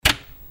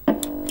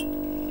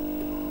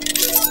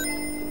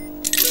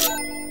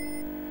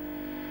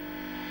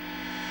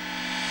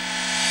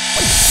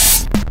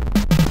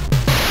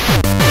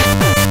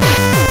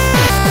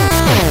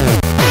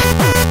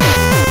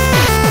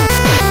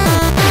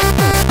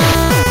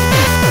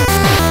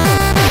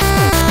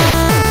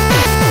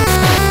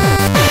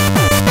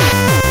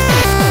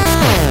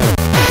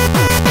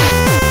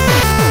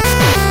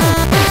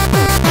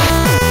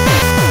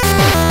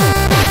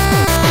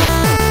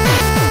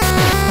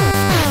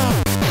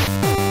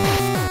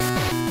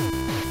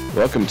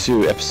welcome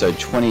to episode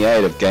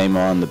 28 of Game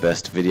On, the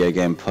best video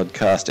game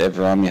podcast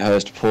ever. I'm your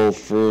host, Paul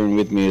Frew, and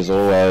with me as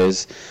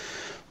always,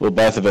 well,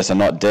 both of us are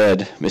not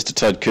dead, Mr.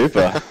 Todd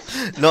Cooper.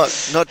 Not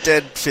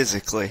dead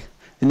physically.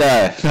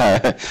 No.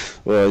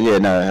 Well, yeah,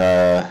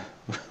 no.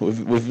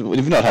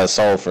 We've not had a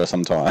soul for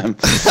some time,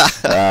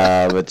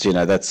 but you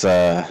know that's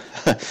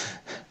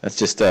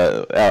just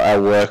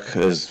our work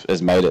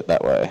has made it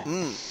that way.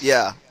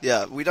 Yeah.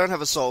 We don't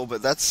have a soul,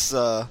 but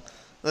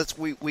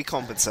we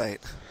compensate.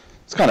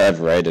 It's kind of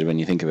overrated when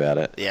you think about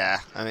it.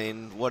 Yeah, I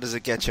mean, what does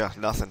it get you?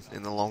 Nothing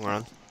in the long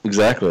run.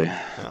 Exactly.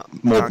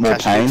 More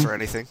pain for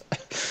anything.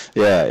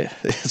 Yeah,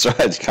 that's right.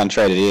 You can't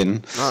trade it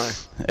in. No.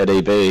 At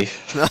EB.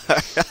 No.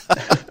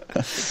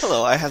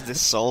 Hello, I have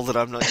this soul that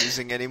I'm not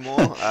using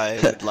anymore. I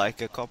would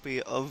like a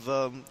copy of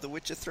The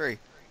Witcher 3.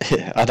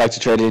 Yeah, I'd like to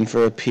trade it in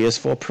for a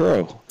PS4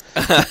 Pro.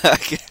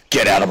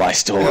 Get out of my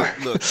store.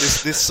 Look,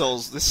 this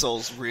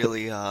soul's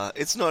really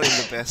it's not in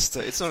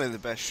the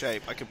best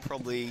shape. I could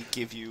probably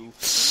give you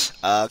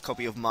a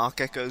copy of Mark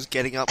Echo's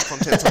Getting Up,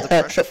 Contents Under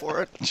Pressure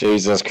for it.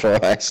 Jesus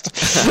Christ.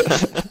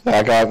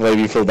 I can't believe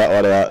you pulled that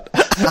one out.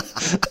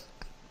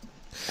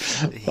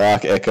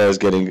 Mark Echo's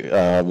Getting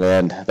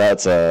man,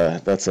 that's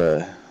a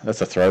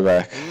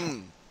throwback.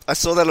 I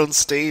saw that on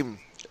Steam.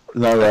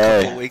 No A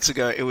way. couple of weeks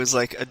ago. It was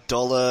like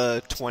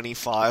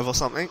 $1.25 or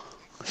something.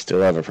 Still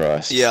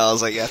overpriced. Yeah, I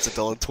was like, yeah, it's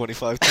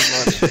 $1.25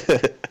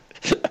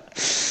 too much.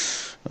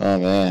 Oh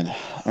man,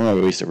 I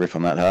remember we used to rip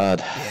on that hard.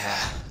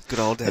 Yeah, good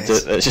old days.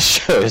 It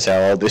just shows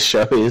how old this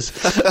show is.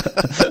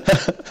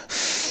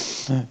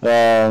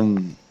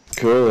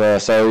 Cool.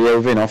 So yeah,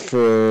 we've been off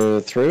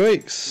for 3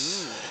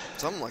 weeks.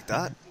 Something like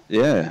that.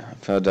 Yeah,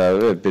 I've had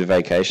a bit of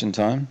vacation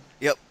time.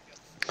 Yep.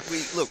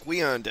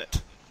 We earned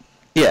it.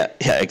 Yeah,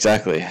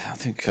 exactly. I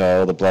think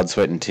all the blood,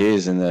 sweat, and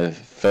tears in the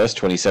first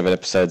 27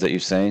 episodes that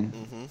you've seen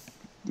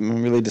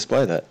really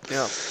display that.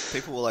 Yeah,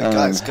 people were like,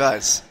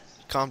 guys,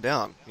 calm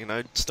down. You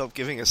know, stop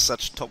giving us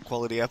such top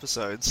quality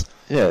episodes.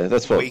 Yeah,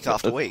 that's what week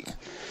after week.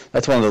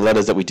 That's one of the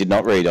letters that we did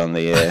not read on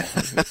the air.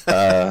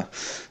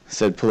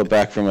 Said pull it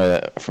back from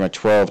a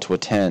 12 to a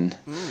 10.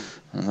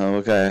 Oh,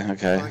 okay.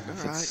 Like, all right,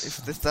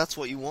 if that's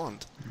what you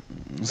want.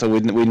 So we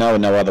know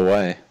no other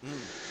way.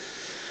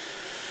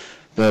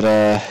 But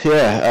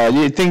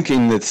you'd think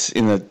in the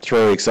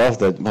 3 weeks off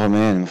that, oh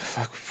man,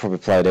 fuck, we probably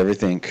played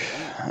everything.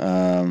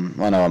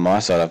 I know on my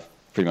side I've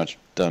pretty much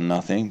done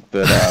nothing,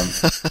 but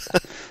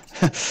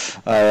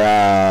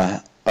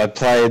I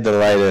played the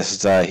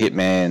latest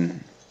Hitman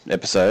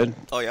episode.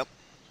 Oh, yep.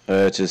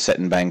 Which is set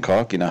in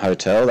Bangkok in a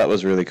hotel. That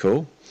was really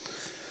cool.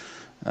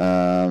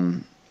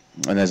 And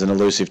there's an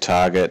elusive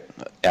target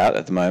out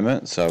at the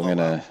moment, so I'm going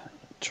to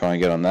try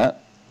and get on that.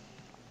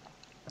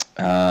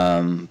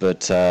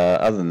 But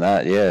other than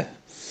that, yeah,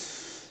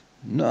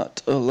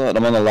 not a lot.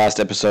 I'm on the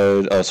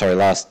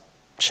last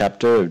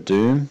chapter of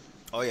Doom.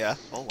 Oh yeah.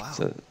 Oh wow.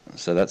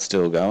 So that's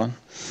still going.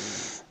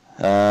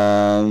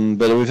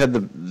 But we've had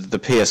the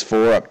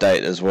PS4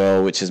 update as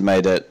well, which has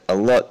made it a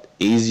lot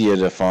easier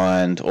to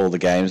find all the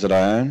games that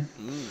I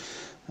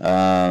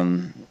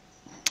own.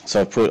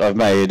 So I've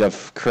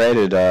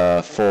created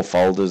 4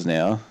 folders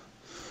now.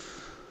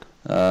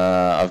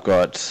 I've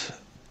got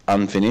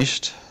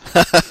unfinished.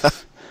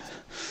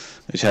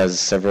 Which has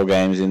several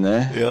games in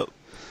there. Yep.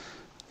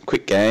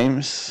 Quick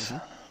games,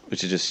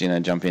 which are just,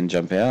 jump in,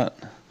 jump out.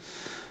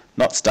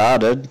 Not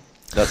started.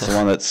 That's the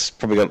one that's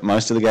probably got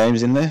most of the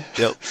games in there.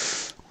 Yep.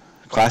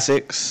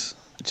 Classics,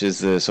 which is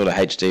the sort of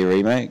HD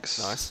remakes.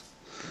 Nice.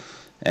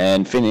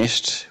 And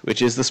finished,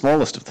 which is the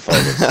smallest of the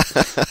folders.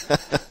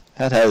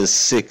 That has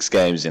 6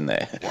 games in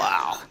there.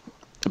 Wow.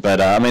 But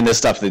there's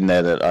stuff in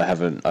there that I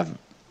haven't. I've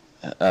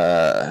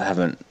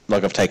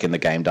taken the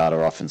game data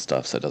off and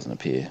stuff, so it doesn't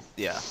appear.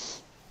 Yeah.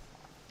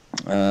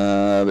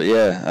 But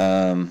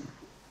yeah,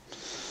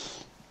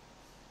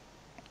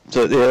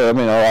 so yeah,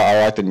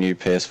 I like the new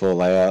PS4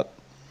 layout.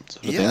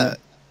 Sort of thing.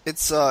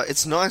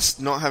 It's nice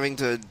not having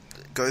to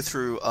go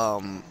through.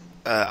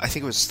 I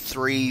think it was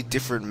 3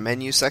 different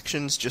menu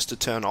sections just to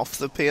turn off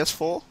the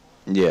PS4.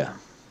 Yeah,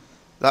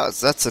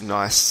 that's a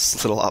nice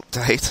little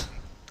update.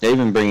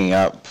 Even bringing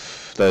up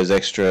those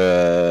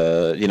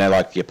extra,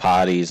 like your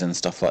parties and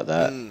stuff like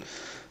that,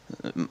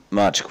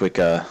 much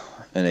quicker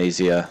and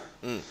easier.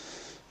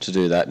 To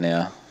do that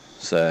now,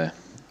 so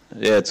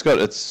yeah, it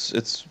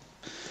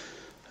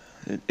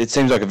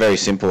seems like a very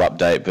simple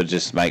update, but it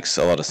just makes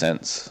a lot of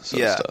sense.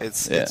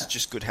 It's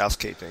just good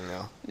housekeeping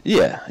now.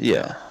 Yeah.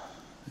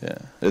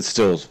 It's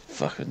still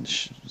fucking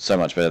so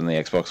much better than the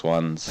Xbox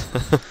Ones.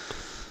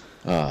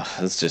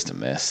 It's just a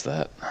mess.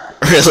 That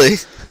really,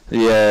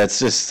 yeah, it's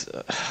just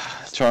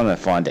trying to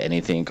find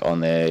anything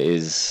on there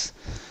is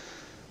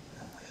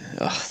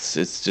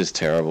it's just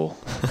terrible.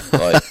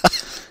 Like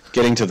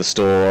getting to the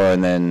store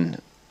and then.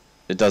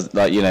 It does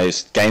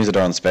games that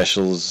are on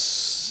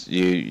specials.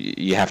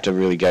 You have to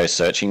really go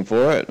searching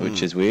for it,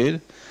 which is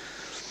weird.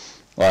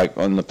 Like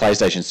on the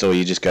PlayStation Store,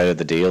 you just go to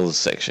the deals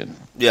section.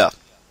 Yeah.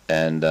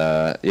 And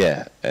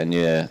and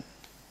you're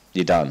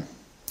done.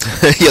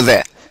 You're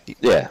there.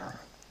 Yeah.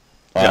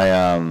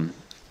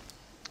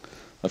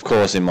 of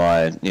course, in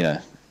my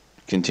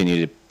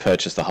continue to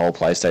purchase the whole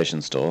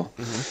PlayStation store,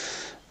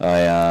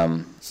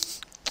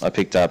 I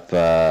picked up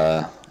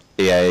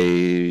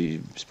EA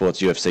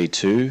Sports UFC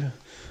 2,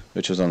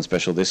 which was on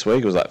special this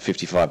week. It was like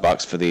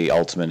 $55 for the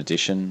Ultimate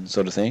Edition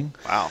sort of thing.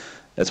 Wow.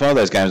 It's one of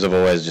those games I've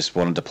always just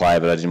wanted to play,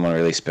 but I didn't want to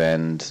really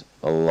spend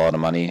a lot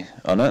of money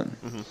on it.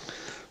 Mm-hmm.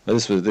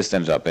 But this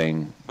ended up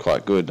being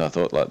quite good, I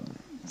thought, like,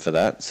 for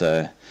that.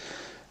 So,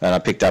 and I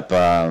picked up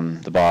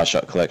the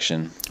BioShock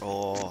collection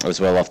as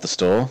well off the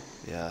store.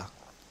 Yeah.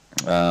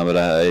 But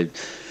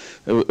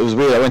it was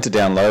weird. I went to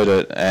download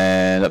it,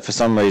 and for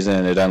some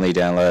reason it only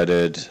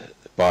downloaded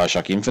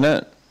BioShock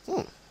Infinite.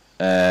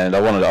 And I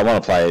want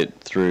to play it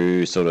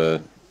through sort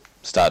of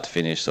start to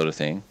finish sort of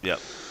thing. Yep.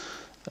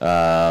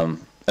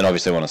 And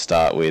obviously want to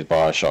start with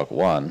BioShock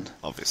 1.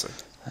 Obviously.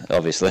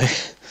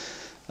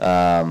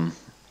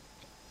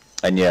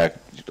 And yeah,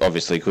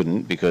 obviously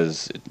couldn't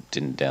because it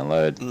didn't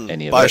download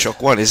any of BioShock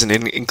it. 1 isn't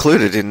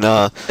included in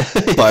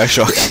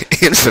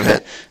BioShock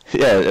Infinite.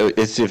 Yeah,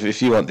 it's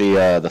if you want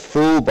the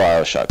full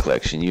BioShock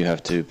collection, you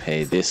have to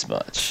pay this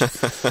much.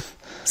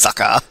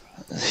 Sucker.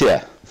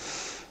 Yeah.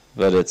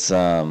 But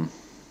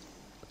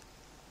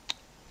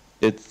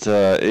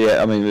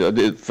yeah, I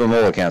mean, from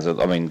all accounts,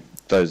 I mean,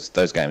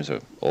 those games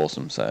are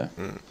awesome, so...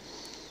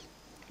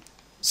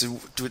 So,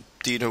 do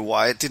you know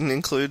why it didn't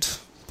include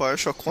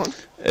BioShock 1?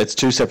 It's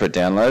 2 separate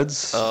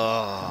downloads.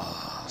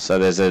 Oh. So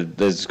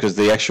there's because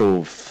the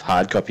actual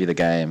hard copy of the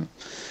game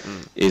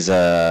is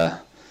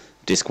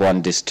Disc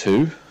 1, Disc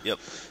 2. Yep.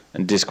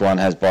 And Disc 1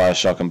 has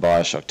BioShock and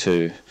BioShock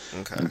 2.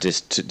 Okay. And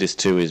Disc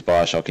 2 is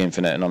BioShock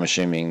Infinite, and I'm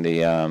assuming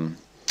the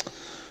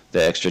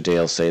extra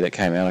DLC that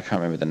came out, I can't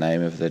remember the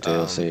name of the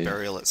DLC.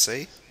 Burial at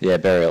Sea? Yeah,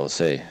 Burial at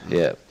Sea,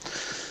 yeah.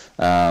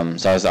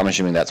 So I'm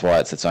assuming that's why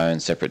it's its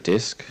own separate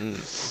disc.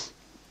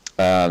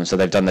 So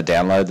they've done the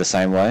download the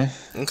same way.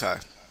 Okay.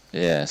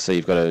 Yeah, so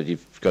you've got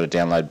to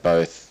download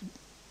both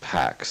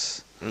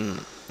packs.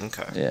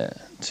 Okay. Yeah,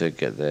 to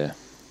get there.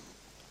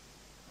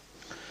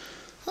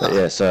 But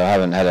yeah, so I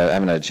haven't had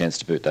a chance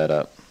to boot that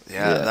up.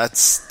 Yeah,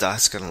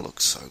 that's gonna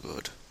look so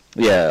good.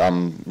 Yeah,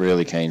 I'm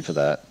really keen for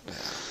that.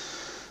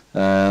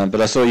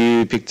 But I saw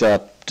you picked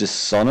up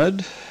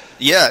Dishonored.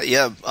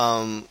 Yeah.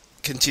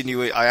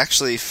 Continuing, I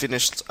actually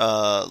finished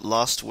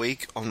last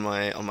week on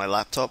my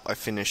laptop. I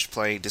finished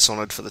playing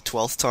Dishonored for the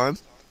 12th time.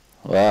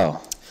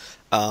 Wow.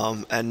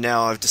 And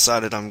now I've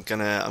decided I'm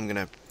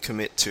gonna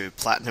commit to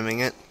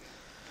platinuming it.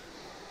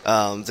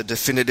 The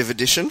definitive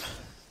edition.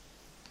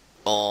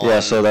 Yeah,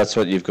 so that's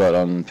what you've got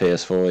on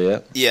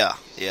PS4, yeah?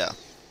 Yeah.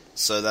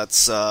 So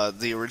that's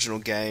the original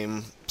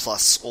game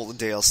plus all the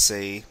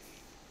DLC,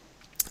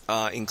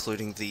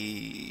 including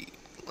the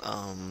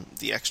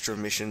extra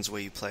missions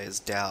where you play as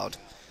Dowd,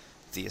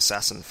 the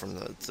assassin from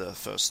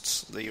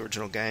the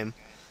original game.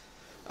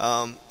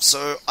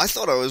 So I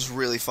thought I was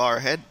really far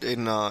ahead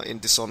in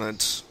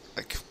Dishonored,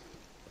 like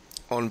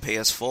on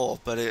PS4,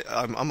 but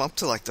I'm up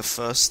to like the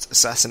first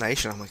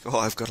assassination. I'm like,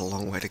 I've got a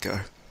long way to go.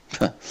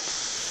 But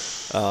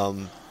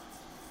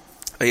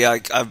yeah,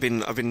 I've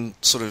been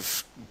sort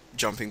of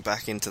jumping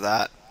back into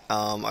that.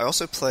 I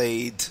also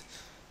played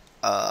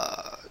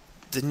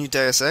the new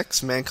Deus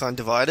Ex, Mankind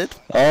Divided.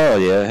 Oh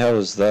yeah, how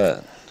was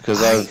that?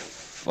 Because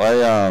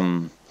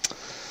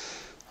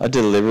I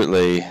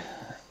deliberately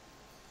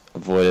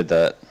avoided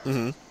that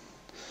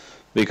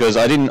because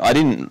I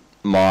didn't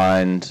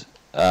mind.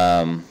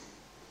 What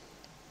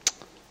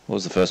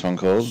was the first one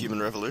called?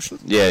 Human Revolution.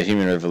 Yeah,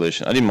 Human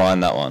Revolution. I didn't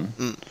mind that one,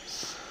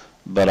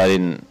 but I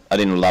didn't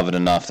love it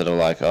enough that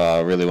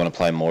I really want to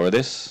play more of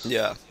this.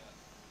 Yeah,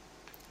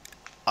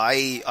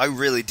 I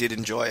really did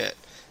enjoy it.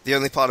 The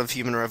only part of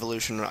Human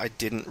Revolution I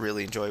didn't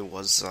really enjoy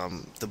was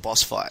the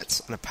boss fights,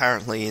 and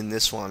apparently in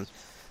this one,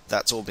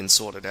 that's all been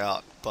sorted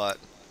out. But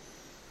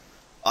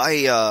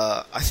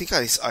I think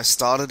I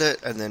started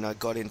it, and then I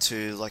got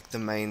into like the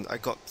main. I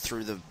got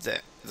through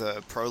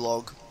the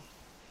prologue,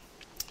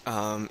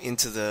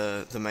 into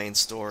the main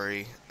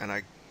story, and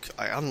I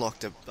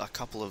unlocked a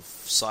couple of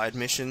side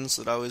missions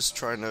that I was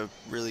trying to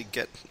really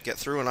get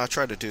through, and I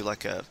tried to do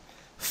like a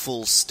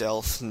full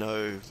stealth,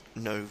 no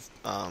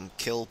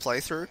kill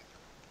playthrough.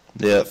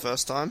 Yeah. For the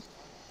first time.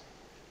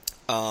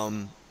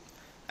 And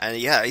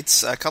yeah,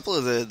 it's a couple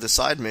of the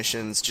side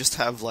missions just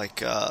have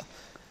like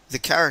the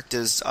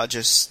characters are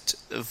just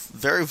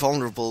very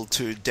vulnerable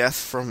to death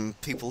from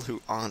people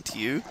who aren't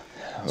you.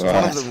 So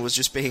one of them was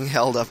just being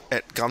held up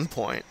at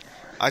gunpoint.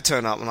 I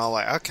turn up and I'm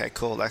like, okay,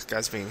 cool, that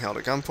guy's being held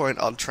at gunpoint.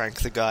 I'll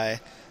trank the guy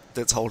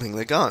that's holding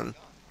the gun.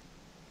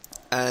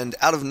 And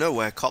out of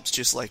nowhere, cops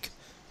just like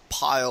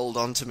piled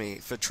onto me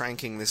for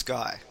tranking this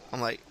guy.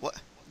 I'm like, what?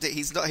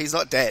 He's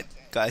not dead,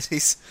 guys.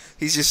 He's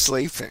just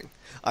sleeping.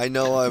 I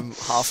know I'm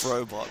half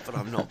robot, but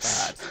I'm not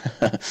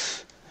bad.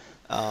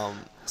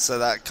 So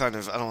that kind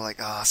of, and I'm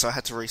like, so I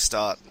had to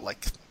restart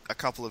like a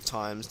couple of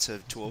times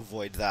to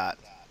avoid that.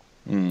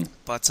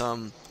 But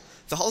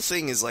the whole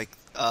thing is like,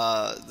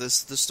 the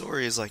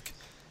story is like,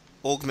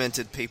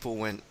 augmented people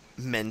went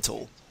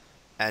mental,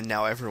 and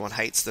now everyone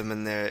hates them,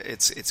 and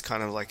it's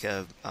kind of like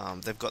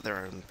they've got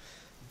their own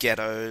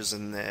ghettos,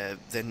 and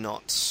they're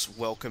not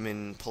welcome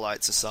in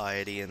polite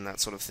society and that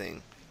sort of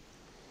thing.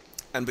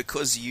 And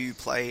because you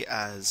play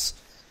as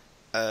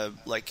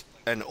like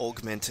an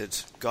augmented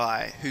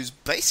guy who's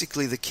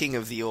basically the king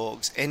of the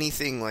orgs,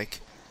 anything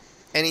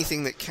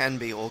that can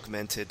be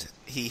augmented,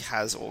 he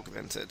has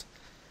augmented.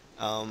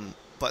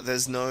 But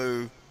there's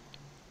no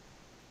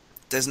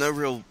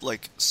real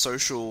like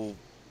social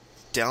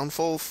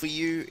downfall for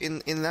you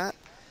in that.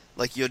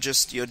 Like you're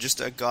just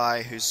a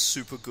guy who's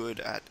super good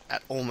at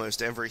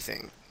almost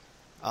everything,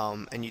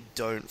 and you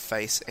don't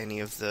face any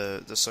of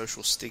the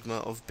social stigma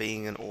of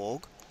being an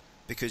org,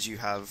 because you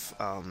have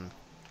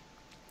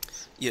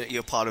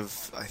you're part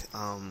of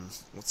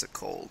what's it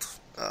called,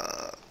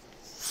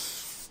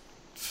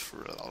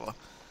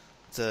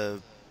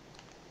 the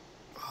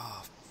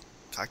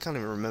I can't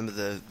even remember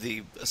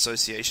the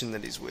association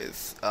that he's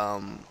with,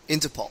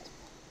 Interpol.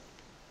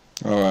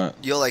 Alright.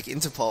 You're like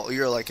Interpol.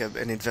 You're like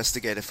an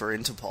investigator for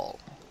Interpol,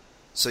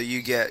 so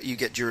you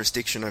get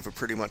jurisdiction over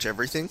pretty much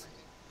everything.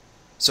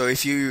 So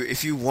if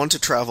you want to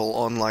travel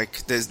on,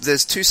 like,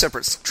 there's two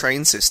separate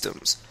train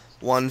systems,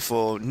 one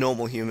for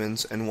normal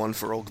humans and one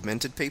for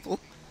augmented people.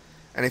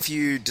 And if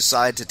you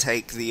decide to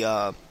take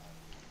the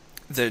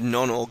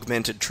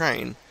non-augmented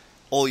train,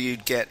 all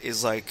you'd get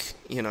is like,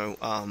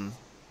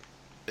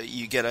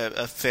 you get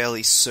a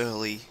fairly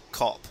surly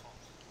cop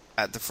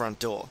at the front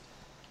door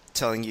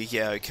telling you,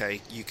 yeah,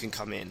 okay, you can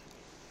come in.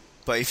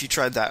 But if you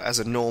tried that as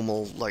a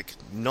normal, like,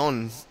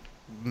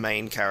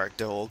 non-main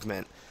character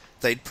augment,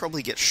 they'd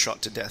probably get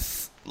shot to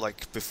death,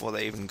 like, before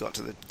they even got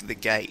to the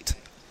gate.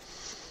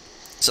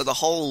 So the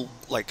whole,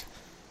 like,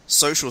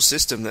 social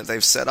system that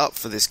they've set up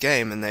for this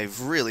game, and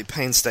they've really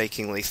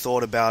painstakingly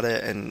thought about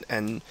it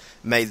and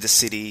made the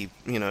city,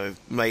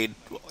 made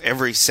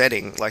every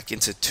setting, like,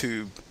 into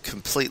two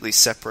completely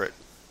separate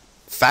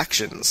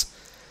factions.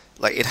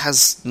 Like, it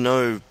has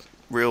no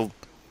real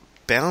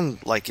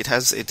like,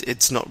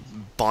 it's not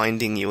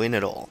binding you in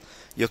at all.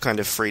 You're kind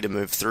of free to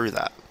move through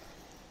that.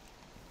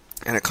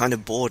 And it kind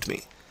of bored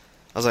me.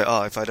 I was like,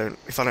 oh, if I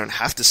don't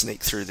have to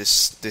sneak through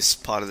this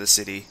part of the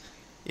city,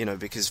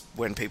 because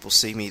when people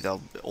see me,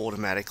 they'll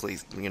automatically,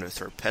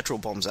 throw petrol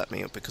bombs at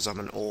me because I'm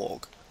an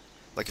org.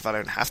 Like, if I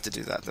don't have to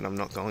do that, then I'm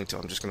not going to.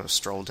 I'm just going to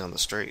stroll down the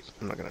street.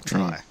 I'm not going to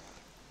try.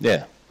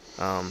 Yeah.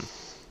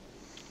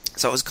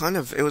 So it was kind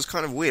of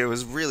weird. It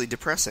was really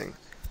depressing.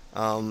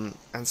 And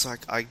so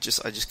I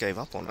just gave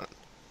up on it.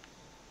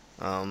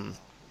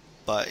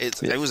 But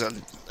it was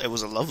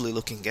a lovely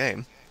looking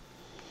game.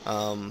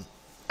 And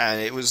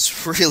it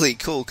was really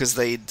cool because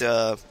they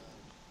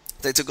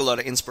took a lot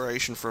of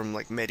inspiration from,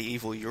 like,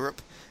 medieval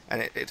Europe,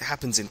 and it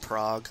happens in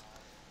Prague,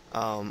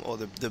 or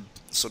the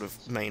sort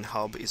of main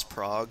hub is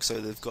Prague. So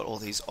they've got all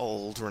these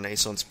old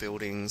Renaissance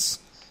buildings,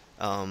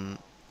 and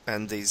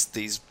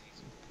these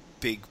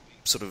big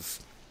sort of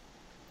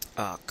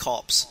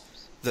cops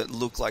that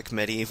look like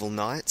medieval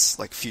knights,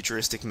 like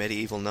futuristic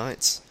medieval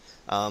knights.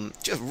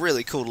 Just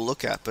really cool to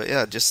look at, but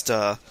yeah, just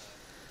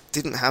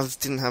didn't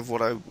have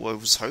what I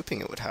was hoping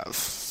it would have.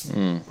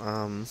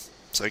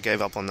 So I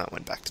gave up on that,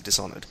 went back to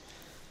Dishonored.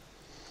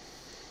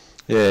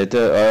 Yeah,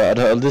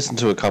 I listened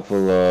to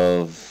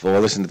I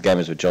listened to the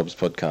Gamers with Jobs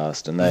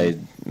podcast, and they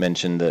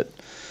mentioned that.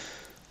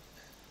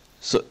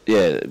 So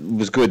yeah, it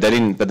was good. They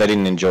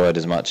didn't enjoy it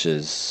as much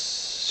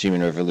as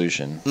Human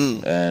Revolution,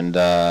 and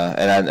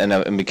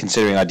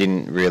considering I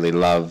didn't really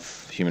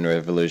love Human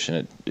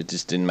Revolution, it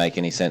just didn't make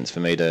any sense for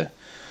me to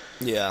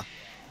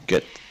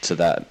get to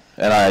that.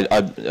 And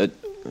I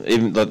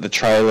even like the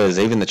trailers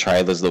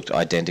looked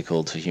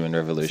identical to Human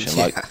Revolution.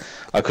 Yeah. Like,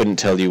 I couldn't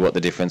tell you what the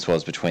difference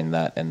was between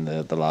that and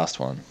the last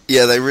one.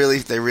 Yeah, they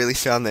really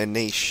found their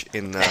niche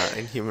in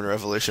Human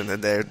Revolution,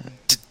 and they're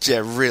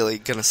really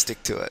gonna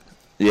stick to it.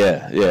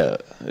 Yeah.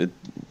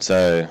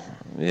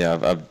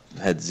 I've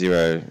had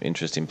zero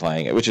interest in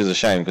playing it, which is a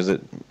shame because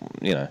it,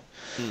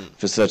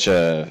 for such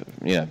a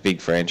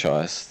big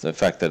franchise, the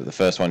fact that the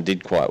first one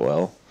did quite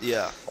well.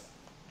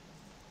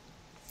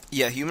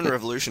 Yeah, Human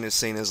Revolution is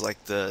seen as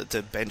like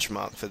the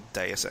benchmark for the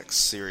Deus Ex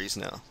series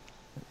now.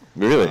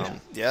 Really?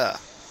 Yeah,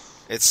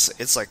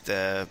 it's like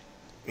the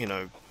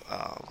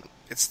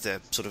it's their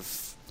sort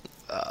of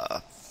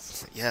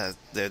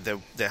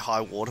their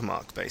high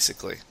watermark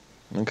basically.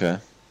 Okay.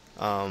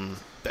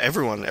 But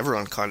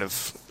everyone kind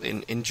of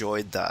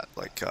enjoyed that,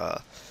 like,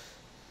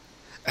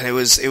 and it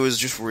was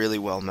just really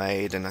well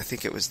made, and I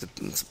think it was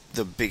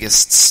the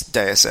biggest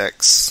Deus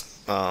Ex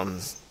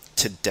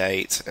to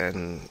date,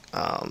 and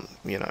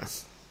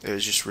it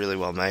was just really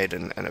well made,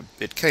 and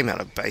it came out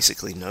of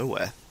basically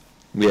nowhere.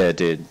 Yeah, it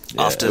did.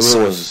 Yeah.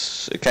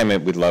 It came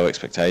in with low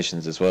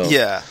expectations as well.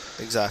 Yeah,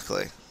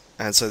 exactly.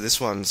 And so this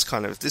one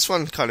kind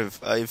of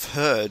I've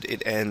heard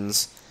it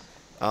ends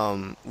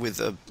with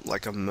a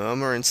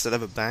murmur instead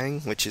of a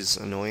bang, which is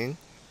annoying,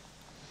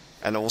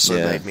 and also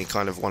made me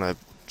kind of want to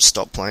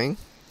stop playing.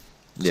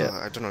 So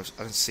I don't know.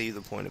 I don't see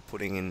the point of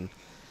putting in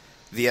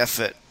the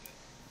effort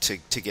to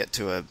get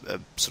to a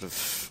sort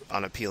of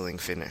unappealing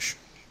finish.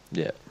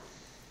 Yeah.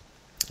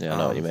 Yeah, I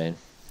know what you mean.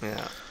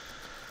 Yeah.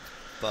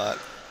 But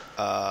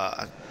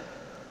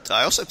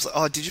I also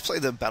oh, did you play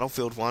the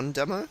Battlefield 1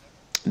 demo?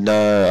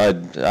 No,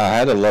 I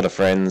had a lot of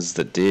friends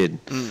that did,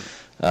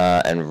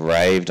 and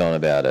raved on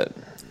about it.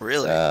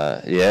 Really?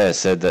 Yeah,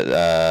 said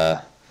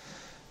that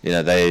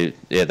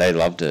they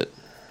loved it.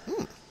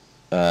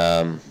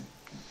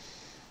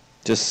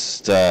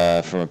 Just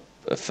from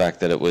a fact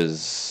that it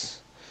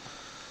was,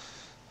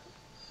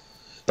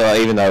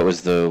 even though it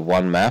was the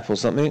one map or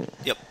something.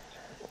 Yep.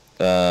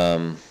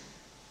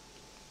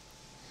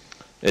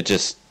 It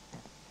just,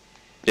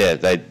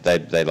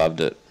 they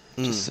loved it.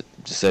 Just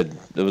said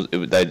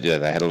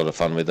they had a lot of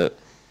fun with it.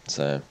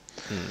 So,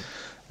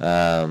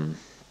 what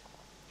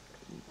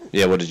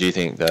did you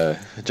think though?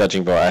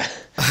 Judging by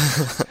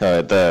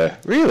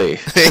really?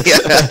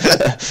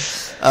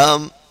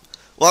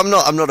 Well,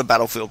 I'm not a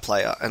Battlefield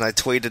player, and I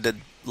tweeted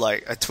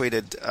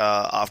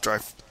after I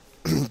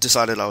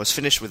decided I was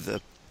finished with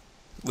the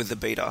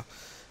beta,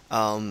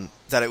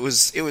 that it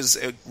was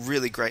a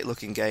really great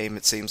looking game.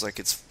 It seems like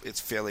it's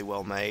fairly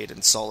well made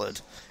and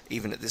solid,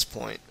 even at this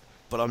point.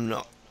 But I'm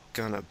not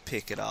gonna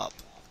pick it up.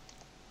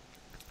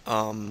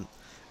 And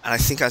I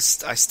think I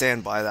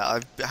stand by that.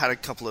 I've had a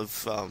couple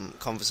of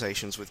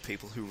conversations with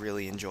people who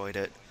really enjoyed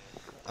it,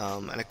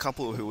 and a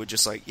couple who were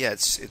just like, yeah,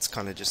 it's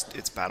kind of just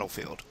it's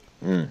Battlefield.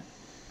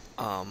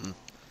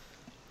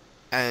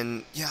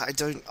 And yeah,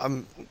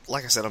 I'm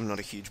like I said, I'm not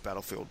a huge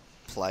Battlefield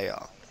player.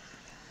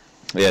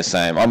 Yeah,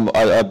 same. I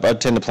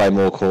tend to play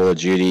more Call of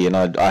Duty, and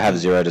I have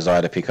zero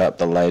desire to pick up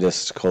the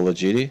latest Call of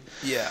Duty.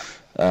 Yeah.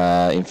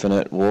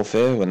 Infinite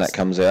Warfare when that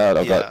comes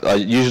out.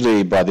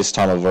 Usually by this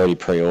time I've already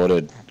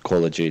pre-ordered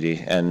Call of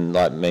Duty, and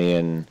like me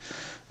and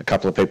a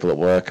couple of people at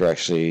work are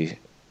actually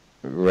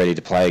ready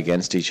to play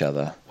against each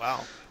other.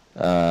 Wow.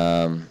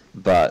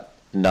 But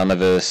none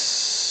of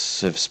us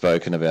have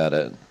spoken about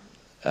it.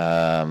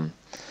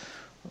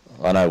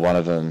 I know one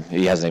of them,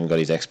 he hasn't even got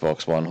his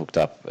Xbox One hooked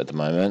up at the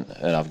moment,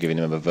 and I've given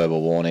him a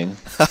verbal warning.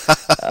 It's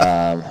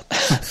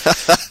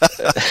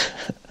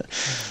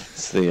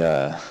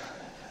the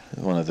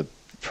one of the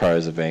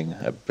pros of being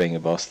a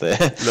boss there.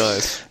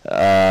 Nice.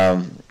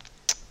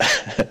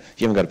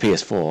 You haven't got a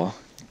PS4?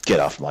 Get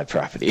off my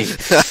property. You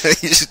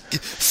just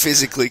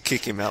physically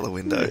kick him out the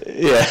window.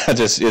 Yeah,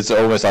 it's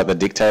almost like The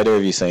Dictator.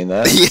 Have you seen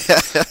that?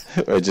 Yeah.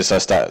 Or I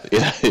start,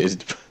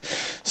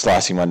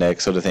 slicing my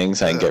neck, sort of thing,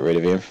 saying get rid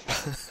of him.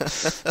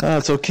 Oh,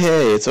 it's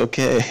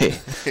okay.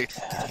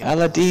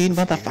 Aladdin,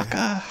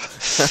 motherfucker.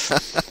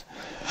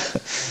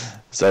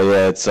 So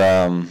yeah, it's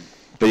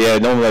but yeah,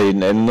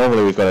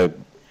 normally we've got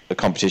a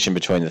competition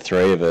between the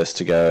three of us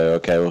to go.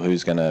 Okay, well,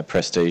 who's going to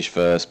prestige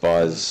first?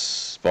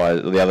 Buys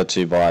the other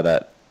two buy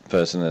that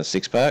person a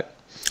 6-pack.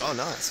 Oh,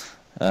 nice.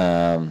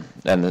 And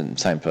the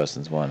same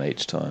person's won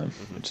each time,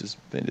 which has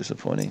been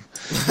disappointing.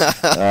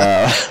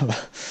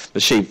 But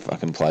she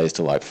fucking plays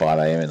till like 5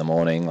 a.m. in the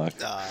morning, like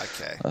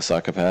okay. a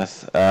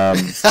psychopath.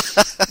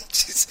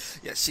 She's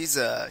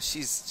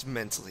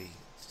mentally.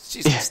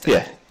 She's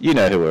yeah, you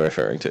know who we're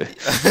referring to.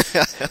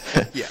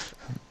 Yeah.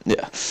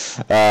 Yeah.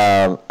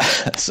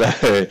 So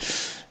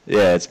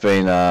yeah, it's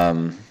been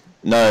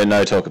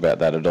no talk about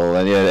that at all,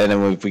 and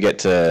then we get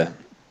to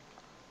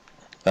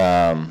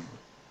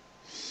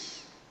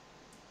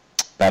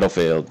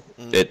Battlefield.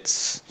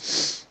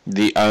 It's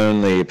the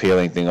only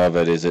appealing thing of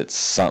it is it's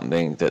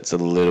something that's a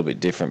little bit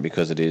different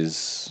because it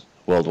is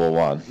World War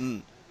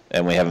One,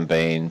 and we haven't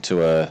been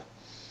to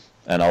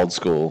an old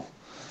school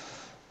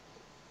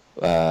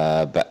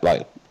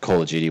like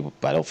Call of Duty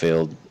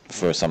Battlefield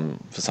for some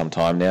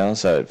time now,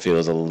 so it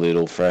feels a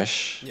little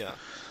fresh. Yeah.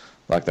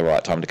 Like the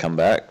right time to come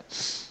back.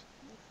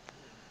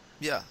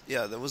 Yeah,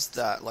 there was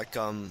that, like,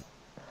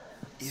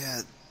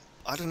 yeah,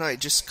 I don't know, it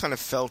just kind of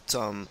felt,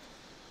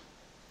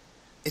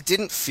 it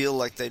didn't feel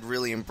like they'd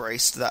really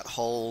embraced that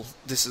whole,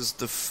 this is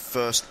the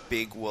first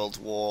big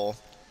World War,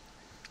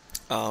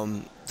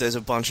 there's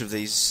a bunch of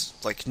these,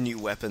 like, new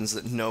weapons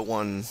that no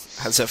one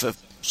has ever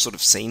sort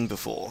of seen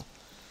before.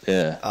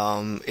 Yeah.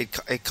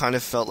 It kind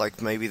of felt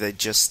like maybe they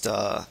just,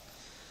 I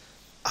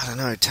don't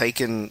know,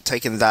 taken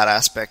that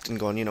aspect and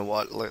gone, you know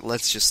what,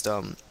 let's just,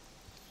 I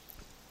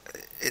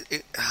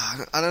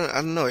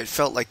don't know, it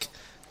felt like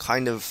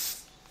kind of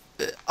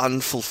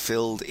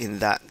unfulfilled in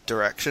that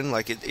direction.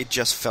 Like it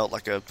just felt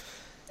like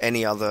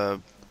any other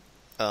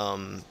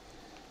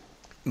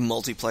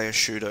multiplayer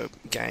shooter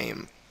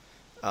game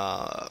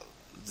that,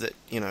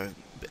 you know,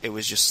 it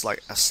was just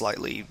like a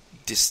slightly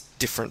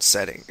different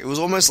setting. It was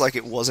almost like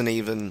it wasn't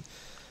even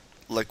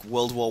like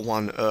World War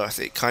One Earth.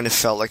 It kind of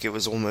felt like it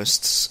was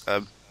almost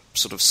a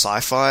sort of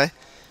sci-fi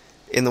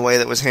in the way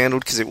that was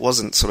handled, because it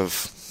wasn't sort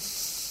of,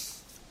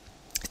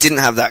 it didn't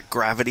have that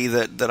gravity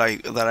that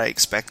I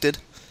expected.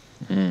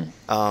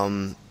 And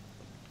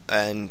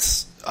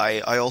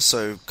I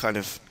also kind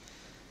of,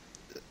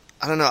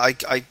 I don't know, I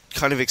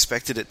kind of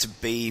expected it to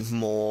be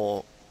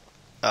more,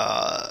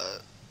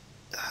 to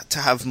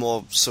have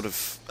more sort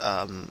of,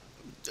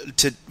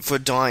 for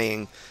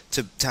dying,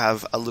 to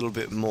have a little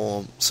bit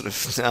more sort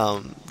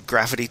of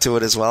gravity to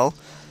it as well.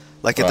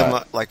 Like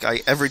at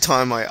right. Every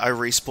time I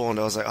respawned,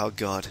 I was like, oh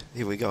god,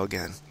 here we go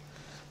again.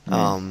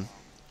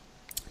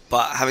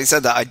 But having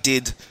said that, I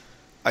did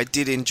I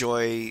did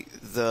enjoy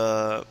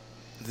the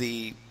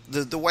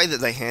way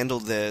that they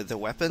handled the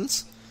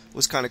weapons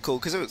was kind of cool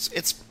because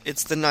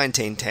it's the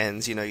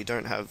 1910s. You know, you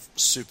don't have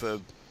super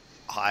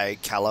high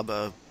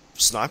caliber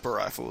sniper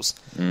rifles.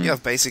 You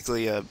have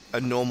basically a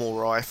normal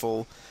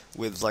rifle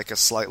with like a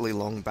slightly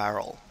long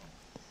barrel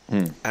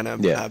and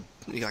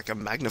like a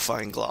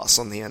magnifying glass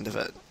on the end of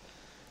it.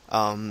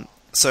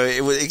 So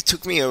it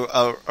took me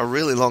a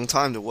really long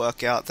time to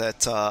work out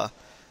that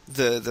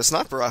the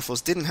sniper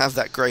rifles didn't have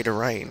that great a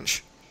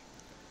range.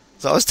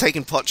 So I was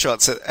taking pot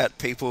shots at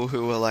people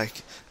who were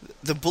like,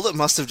 the bullet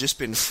must have just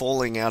been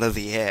falling out of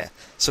the air,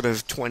 sort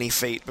of 20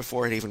 feet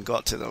before it even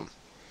got to them.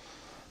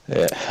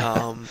 Yeah.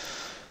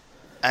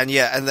 And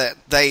that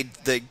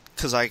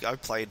because I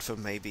played for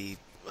maybe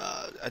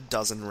a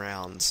dozen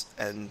rounds,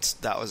 and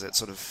that was at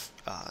sort of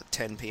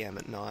 10 p.m.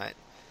 at night.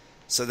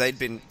 So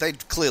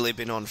they'd clearly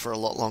been on for a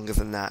lot longer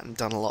than that and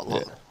done a lot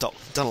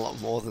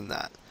more than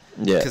that.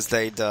 Yeah. Because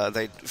they'd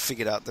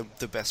figured out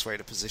the best way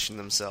to position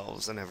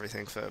themselves and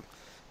everything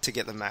to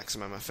get the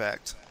maximum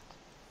effect.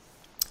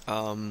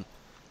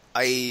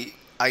 I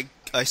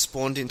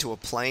spawned into a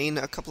plane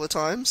a couple of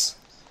times.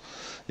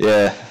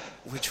 Yeah.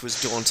 Which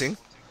was daunting.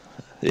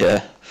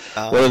 Yeah.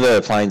 What are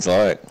the planes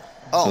like?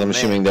 I'm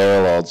assuming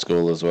they're all old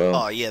school as well.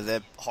 Oh yeah,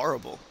 they're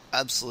horrible.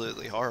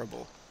 Absolutely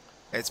horrible.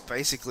 It's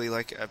basically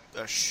like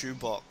a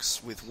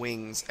shoebox with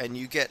wings, and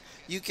you get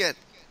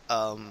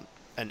an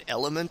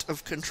element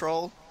of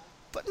control,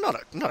 but not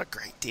a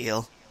great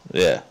deal.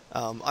 Yeah.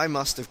 I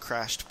must have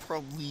crashed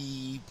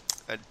probably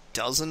a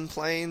dozen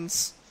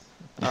planes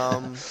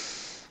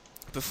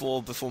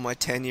before my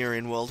tenure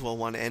in World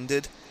War I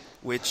ended,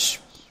 which,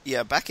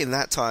 yeah, back in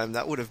that time,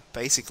 that would have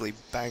basically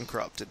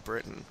bankrupted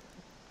Britain.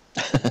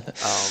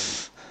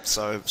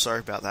 So, sorry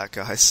about that,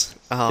 guys.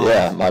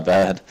 Yeah, my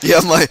bad. Yeah,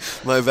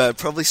 my bad.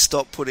 Probably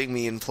stop putting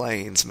me in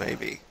planes,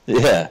 maybe.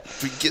 Yeah.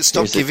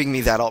 Stop giving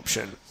me that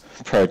option.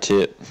 Pro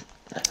tip.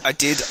 I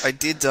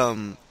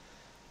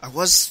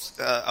was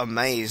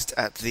amazed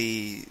at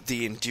the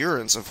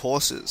endurance of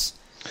horses.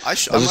 I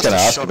was just going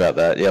to ask about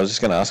that. Yeah, I was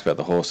just going to ask about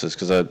the horses,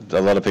 because a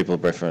lot of people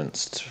have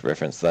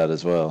referenced that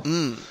as well.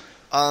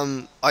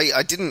 I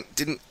didn't.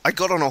 I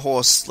got on a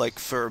horse like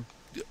for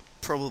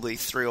probably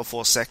 3 or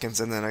 4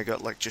 seconds, and then I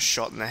got like just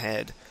shot in the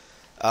head.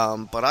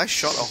 But I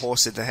shot a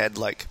horse in the head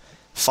like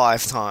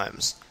 5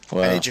 times,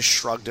 and it just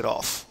shrugged it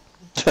off.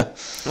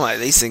 Like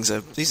these things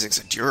are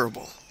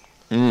durable.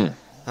 I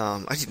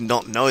did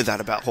not know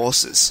that about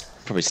horses.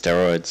 Probably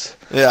steroids.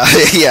 Yeah,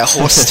 yeah,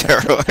 horse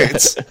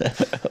steroids.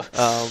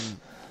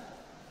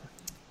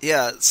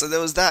 Yeah, so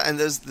there was that, and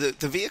there's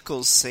the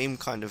vehicles seem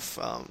kind of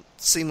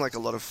seem like a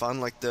lot of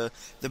fun. Like the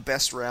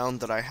best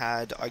round that I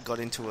had, I got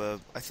into a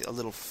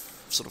little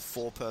sort of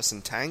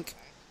 4-person tank,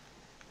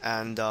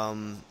 and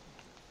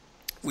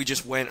we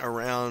just went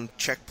around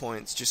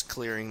checkpoints, just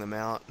clearing them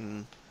out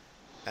and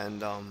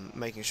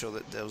making sure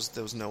that there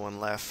was no one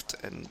left,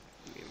 and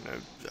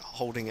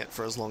holding it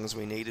for as long as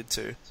we needed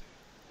to.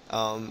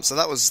 So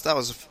that was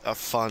a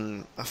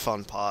fun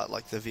part,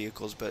 like the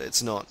vehicles, but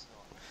it's not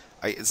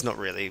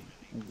really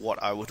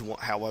what I would want,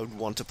 how I would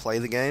want to play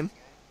the game.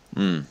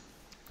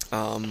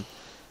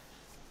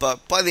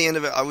 But by the end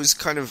of it, I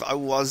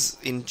was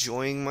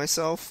enjoying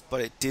myself, but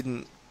it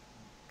didn't.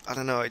 I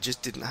don't know. It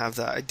just didn't have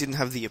that. It didn't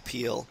have the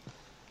appeal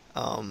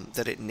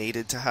that it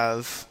needed to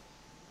have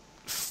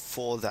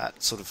for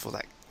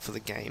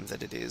the game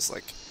that it is.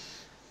 Like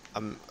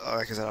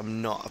I said,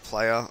 I'm not a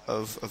player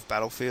of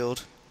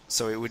Battlefield,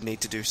 so it would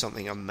need to do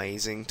something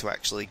amazing to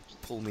actually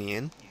pull me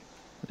in.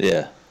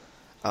 Yeah.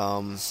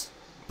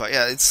 But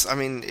yeah,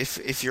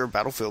 if you're a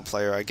Battlefield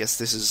player, I guess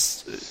this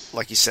is,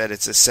 like you said,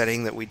 it's a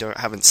setting that we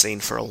haven't seen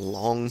for a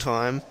long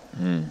time.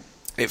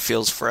 It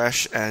feels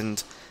fresh,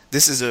 and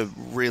this is a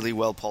really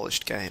well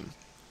polished game.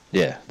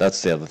 Yeah,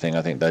 that's the other thing.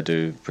 I think they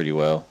do pretty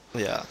well.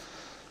 Yeah.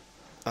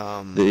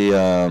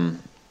 The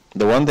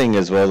one thing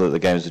as well that the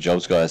Games with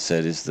Jobs guys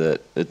said is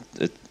that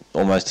it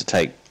almost to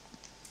take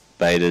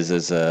betas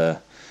as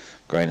a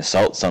grain of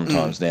salt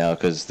sometimes now,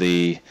 because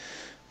if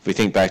we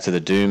think back to the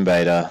Doom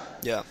beta,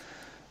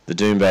 the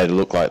Doom beta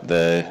looked like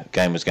the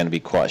game was going to be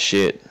quite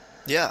shit.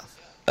 Yeah.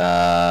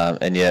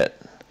 And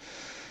yet,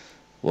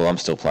 well, I'm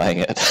still playing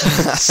it,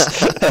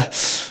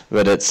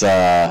 but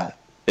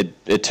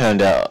it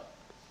turned out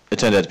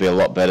to be a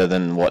lot better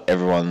than what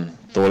everyone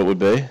thought it would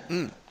be.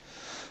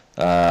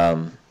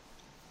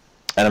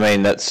 And I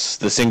mean, that's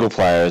the single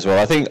player as well.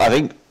 I think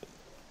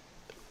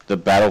the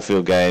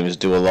Battlefield games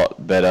do a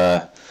lot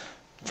better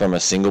from a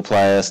single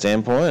player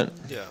standpoint.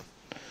 Yeah.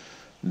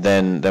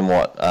 Than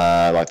what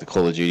like the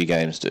Call of Duty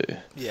games do.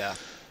 Yeah.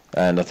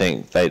 And I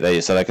think they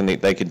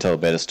can tell a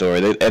better story.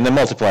 And the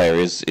multiplayer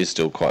is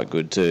still quite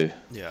good too.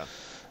 Yeah.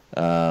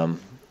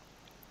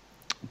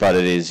 But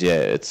it is, yeah.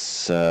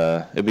 It's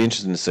it'll be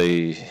interesting to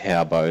see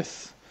how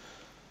both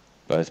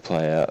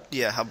play out.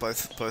 Yeah, how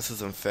both of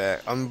them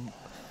fare.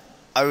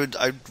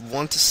 I'd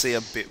want to see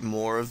a bit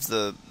more of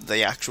the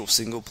actual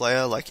single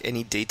player, like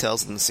any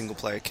details in the single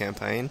player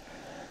campaign.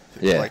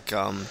 Yeah. Like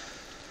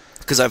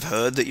because I've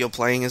heard that you're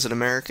playing as an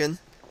American.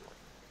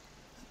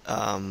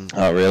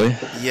 Oh, really?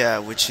 Yeah,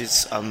 which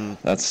is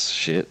That's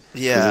shit.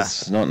 'Cause yeah.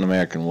 it's not an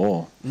American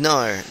war.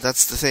 No,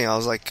 that's the thing. I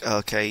was like,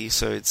 okay,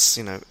 so it's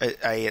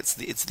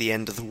it's the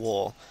end of the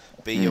war.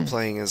 B, you're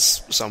playing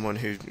as someone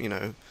who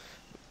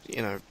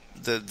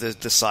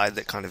the side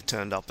that kind of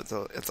turned up at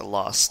the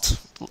last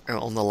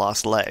on the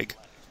last leg.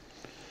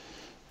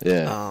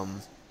 Yeah.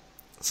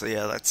 So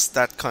yeah,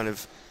 that kind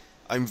of.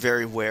 I'm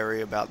very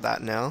wary about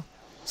that now.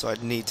 So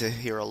I'd need to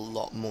hear a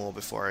lot more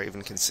before I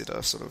even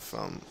consider sort of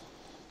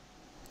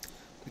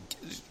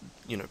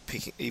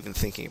even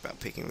thinking about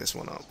picking this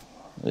one up.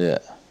 Yeah.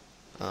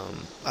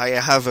 I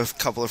have a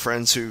couple of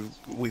friends who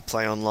we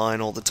play online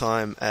all the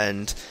time,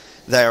 and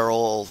they are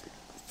all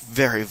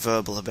very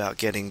verbal about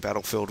getting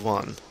Battlefield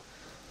 1.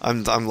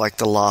 I'm like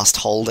the last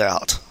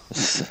holdout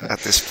at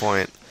this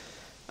point.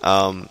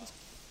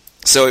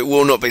 So it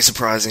will not be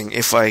surprising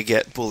if I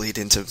get bullied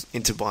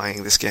into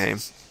buying this game.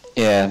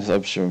 Yeah,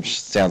 I'm sure. It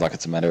sounds like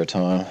it's a matter of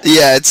time.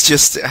 Yeah, it's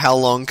just how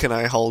long can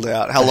I hold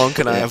out? How long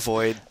can I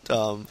avoid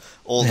all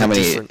how the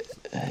many, different...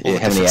 Yeah,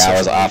 how many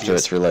hours after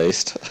it's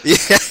released? Yeah,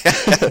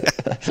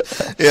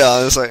 yeah.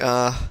 I was like,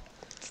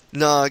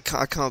 no, I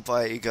can't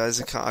buy it, you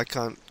guys. I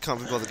can't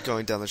be bothered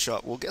going down the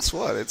shop. Well, guess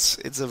what? It's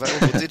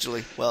available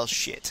digitally. Well,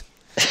 shit.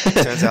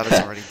 Turns out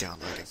it's already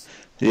downloading.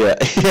 Yeah,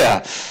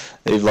 yeah.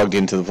 You've logged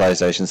into the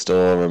PlayStation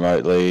Store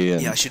remotely.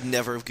 And... Yeah, I should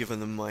never have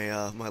given them my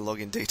my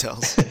login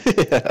details.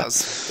 Yeah. That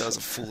was a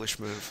foolish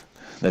move.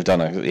 They've done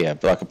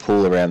like a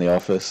pool around the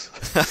office.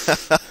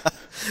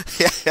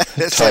 Yeah,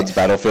 it's Todd's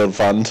Battlefield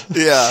Fund.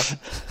 Yeah.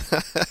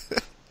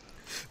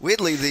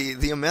 Weirdly,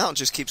 the amount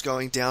just keeps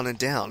going down and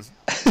down.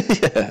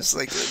 Yeah. It's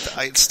like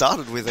it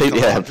started with a couple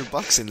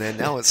 $100 in there.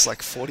 Now it's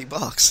like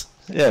 $40.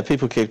 Yeah,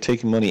 people keep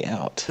taking money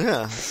out.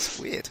 Yeah, it's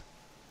weird.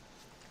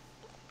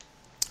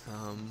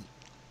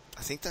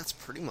 I think that's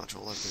pretty much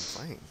all I've been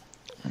playing.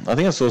 I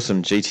think I saw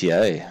some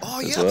GTA. Oh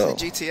as yeah, well. I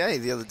played GTA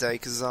the other day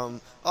because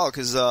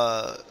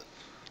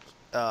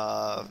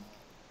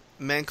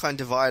Mankind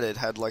Divided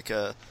had like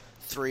a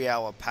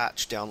 3-hour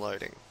patch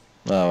downloading.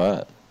 Oh,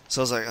 right.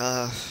 So I was like,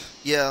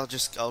 yeah,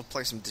 I'll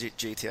play some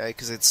GTA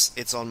because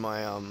it's on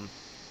my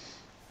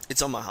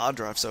hard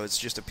drive, so it's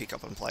just a pick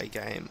up and play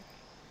game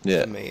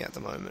Yeah. for me at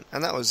the moment.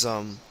 And that was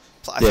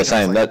Yeah,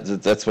 same.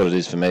 That's what it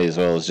is for me as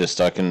well. Is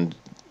just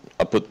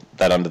I put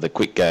that under the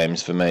quick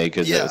games for me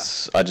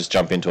because I just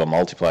jump into a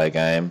multiplayer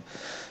game,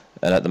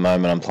 and at the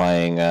moment I'm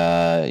playing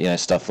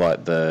stuff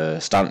like the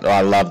stunt. I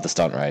love the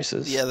stunt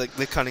races. Yeah,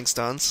 the cunning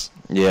stunts.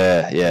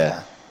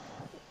 Yeah.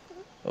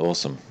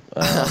 Awesome.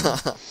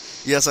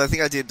 Yeah, so I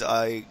think I did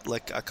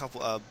like a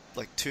couple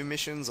like 2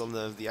 missions on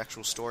the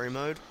actual story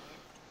mode.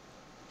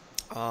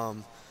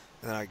 And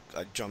then I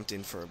jumped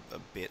in for a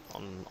bit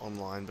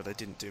online, but I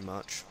didn't do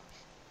much.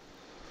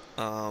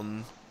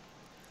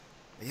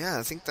 Yeah,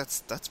 I think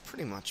that's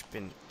pretty much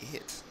been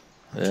it.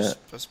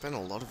 I've spent a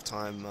lot of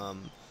time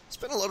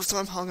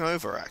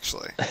hungover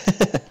actually.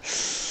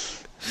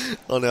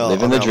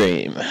 Living the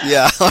dream.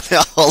 Yeah, on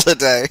our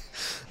holiday.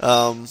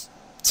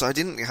 So I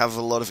didn't have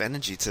a lot of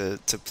energy to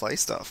play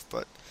stuff,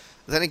 but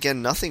then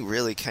again, nothing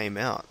really came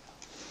out.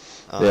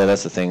 Yeah,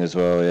 that's the thing as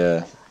well.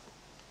 Yeah,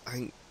 I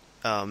think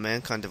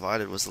Mankind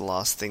Divided was the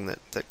last thing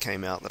that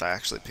came out that I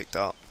actually picked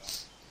up.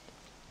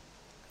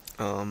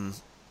 And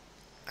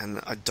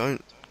I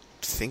don't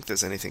think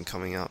there's anything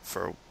coming out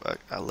for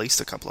at least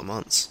a couple of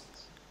months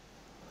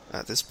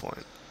at this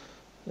point.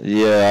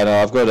 Yeah, I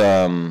know. I've got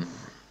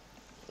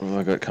what have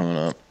I got coming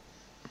up?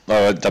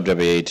 Oh,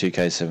 WWE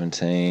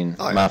 2K17,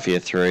 Mafia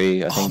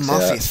 3. I think.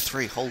 Mafia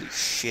 3! Holy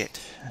shit!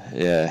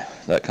 Yeah,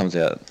 that comes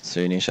out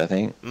soonish, I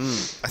think.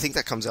 I think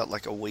that comes out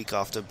like a week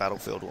after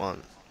Battlefield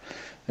 1.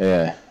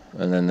 Yeah,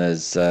 and then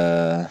there's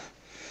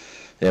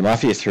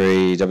Mafia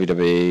 3,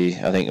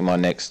 WWE. I think are my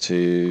next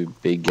 2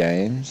 big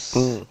games.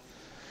 I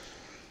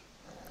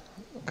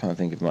can't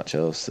think of much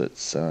else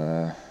that's.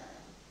 Yeah,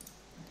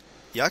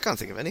 I can't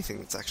think of anything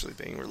that's actually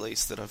being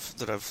released that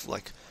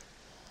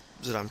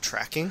I'm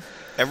tracking.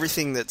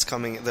 Everything that's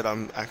coming that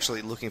I'm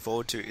actually looking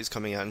forward to is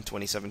coming out in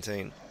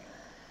 2017.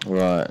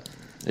 Right.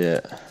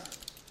 Yeah.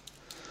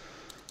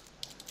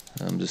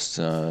 I'm just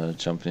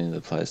jumping into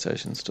the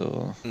PlayStation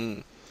Store.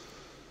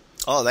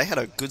 Oh, they had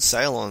a good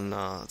sale on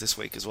this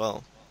week as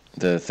well.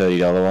 The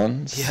 $30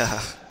 ones?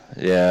 Yeah.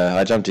 Yeah,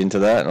 I jumped into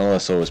that, and all I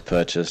saw was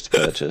purchased.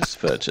 It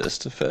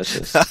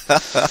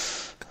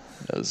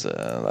was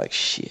like,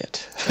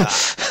 shit.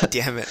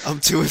 Damn it, I'm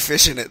too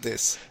efficient at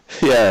this.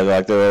 Yeah,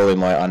 like they're all in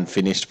my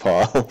unfinished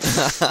pile.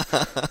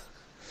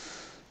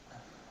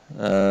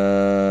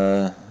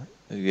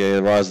 Yeah,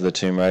 Rise of the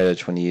Tomb Raider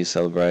 20-year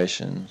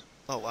celebration.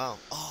 Oh, wow.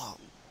 Oh.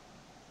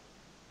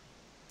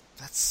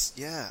 That's,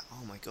 yeah,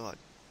 oh my god.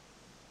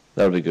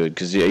 That'll be good,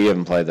 because you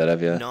haven't played that,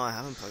 have you? No, I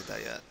haven't played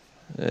that yet.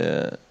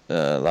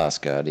 Yeah,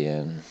 Last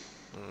Guardian.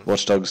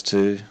 Watch Dogs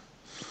 2.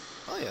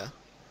 Oh, yeah.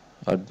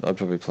 I'd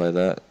probably play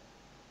that.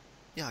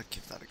 Yeah, I'd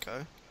give that a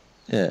go.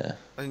 Yeah.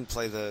 I didn't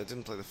play the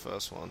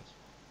first one,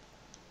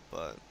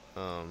 but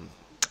I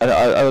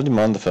didn't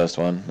mind the first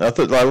one. I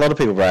thought a lot of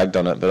people ragged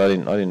on it, but I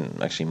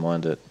didn't actually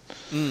mind it.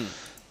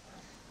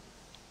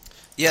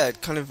 Yeah,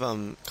 it kind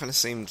of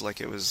seemed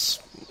like it was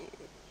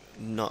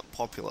not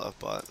popular,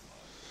 but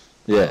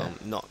Yeah,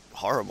 not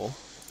horrible.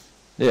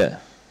 yeah.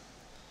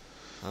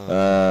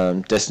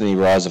 Um, Destiny: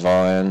 Rise of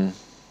Iron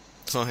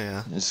oh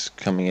yeah. is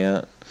coming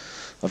out.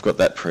 I've got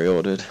that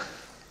pre-ordered.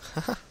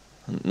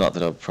 Not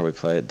that I'll probably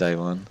play it day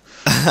one.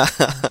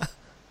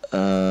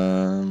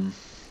 Um,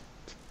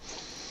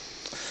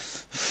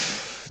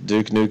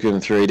 Duke Nukem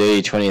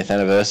 3D 20th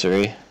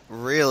anniversary.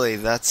 Really,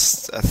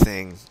 that's a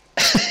thing.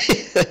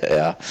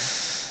 Yeah,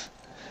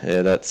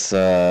 yeah. That's.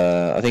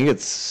 I think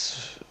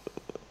it's.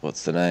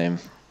 What's the name?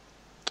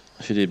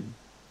 Who did?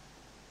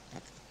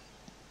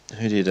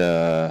 Who did?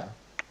 Oh,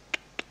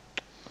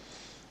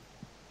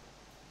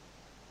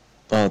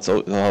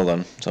 hold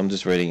on. So I'm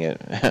just reading it.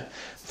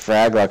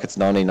 Frag like it's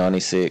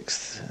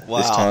 1996. Wow.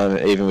 This time,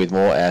 even with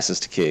more asses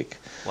to kick.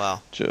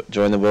 Wow.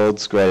 Join the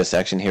world's greatest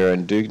action hero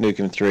in Duke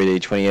Nukem 3D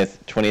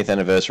 20th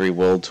anniversary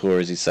world tour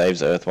as he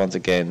saves Earth once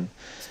again,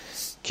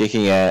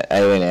 kicking out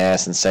alien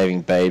ass and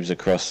saving babes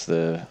across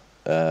the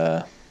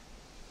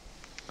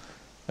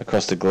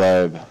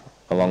globe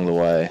along the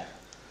way.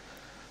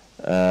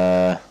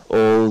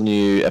 All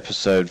new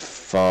episode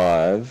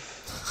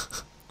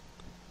 5,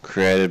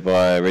 created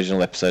by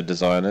original episode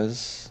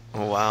designers.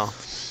 Oh wow.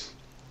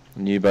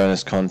 New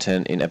bonus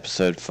content in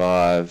episode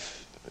 5.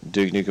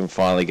 Duke Nukem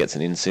finally gets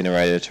an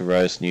incinerator to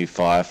roast new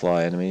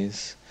Firefly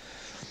enemies.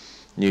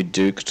 New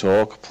Duke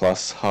talk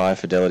plus high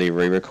fidelity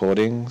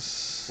re-recordings.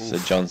 So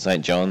John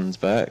St. John's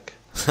back.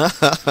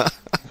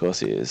 Of course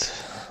he is.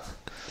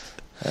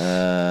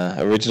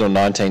 Original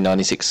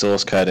 1996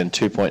 source code and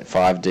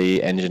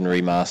 2.5D engine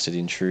remastered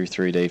in true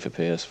 3D for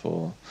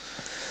PS4.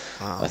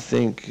 Wow. I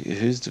think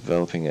who's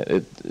developing it?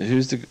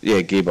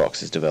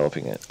 Gearbox is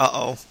developing it.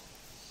 Uh-oh.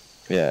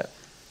 Yeah.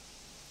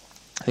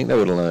 I think they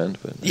would have learned,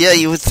 but Yeah,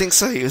 you would think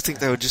so. You would think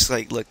they would just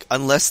like look,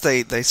 unless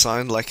they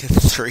signed like a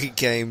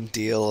 3-game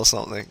deal or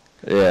something.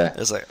 yeah.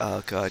 It's like,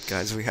 oh god,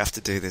 guys, we have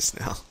to do this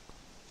now.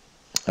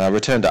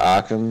 Return to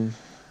Arkham.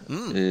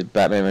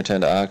 Batman Return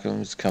to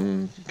Arkham is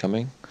coming.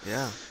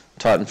 Yeah.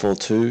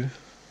 Titanfall 2.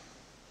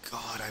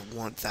 God, I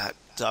want that.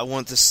 I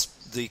want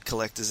the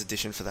collector's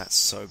edition for that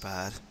so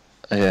bad.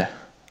 Yeah.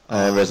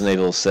 Resident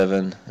Evil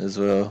 7 as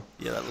well.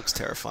 Yeah, that looks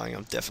terrifying.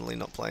 I'm definitely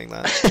not playing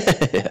that.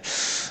 Yeah.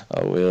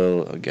 I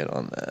will get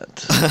on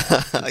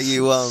that. Are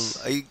you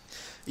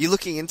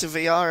looking into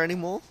VR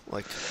anymore?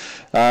 Like,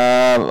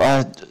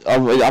 yeah,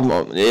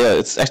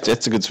 it's a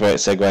good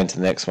segue into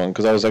the next one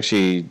because I was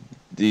actually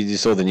you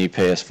saw the new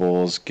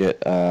PS4s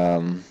get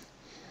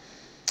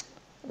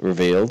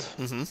revealed.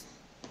 mm-hmm.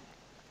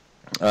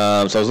 So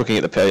I was looking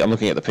at I'm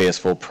looking at the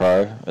PS4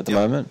 Pro at the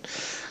moment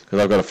because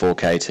I've got a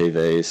 4K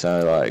TV,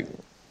 so like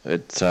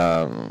it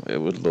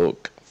would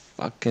look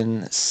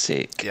fucking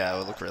sick. Yeah, it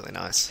would look really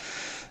nice.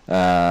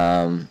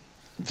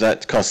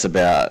 That costs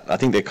about, I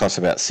think that costs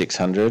about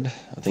 600. I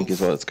think is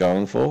what it's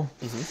going for.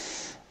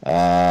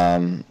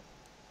 Mm-hmm.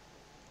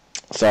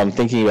 So I'm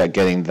thinking about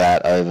getting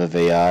that over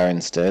VR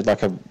instead.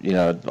 Like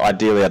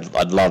ideally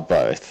I'd love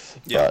both,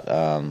 but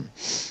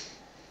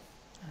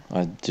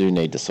I do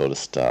need to sort of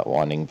start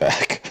winding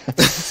back.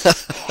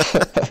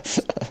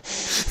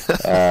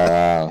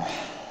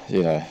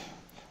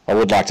 I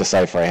would like to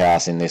save for a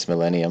house in this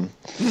millennium.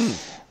 With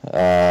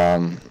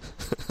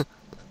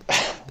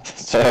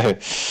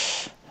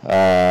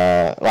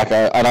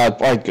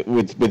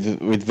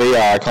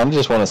VR, I kind of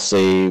just want to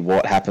see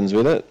what happens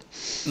with it.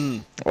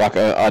 Like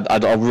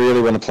I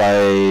really want to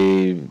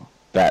play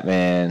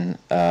Batman,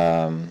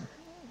 and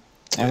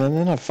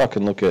then I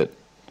fucking look at.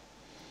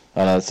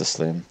 Oh no, it's a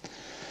Slim.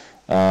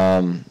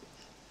 I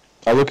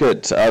look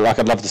at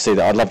I'd love to see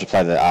that. I'd love to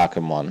play the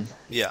Arkham one.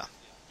 Yeah.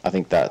 I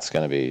think that's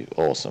going to be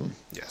awesome.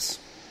 Yes.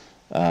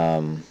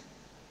 But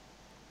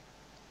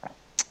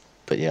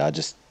yeah, I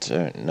just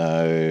don't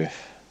know.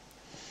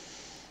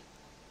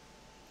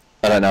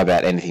 I don't know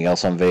about anything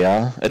else on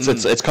VR.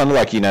 It's kind of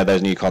like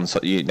those new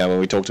consoles. When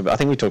we talked about, I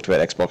think we talked about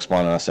Xbox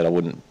One, and I said I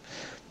wouldn't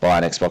buy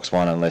an Xbox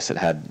One unless it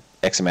had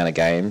X amount of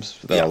games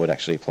that I would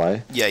actually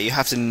play. Yeah, you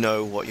have to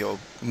know what you're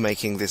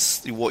putting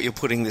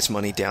this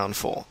money down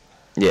for.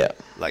 Yeah.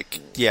 Like,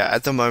 yeah,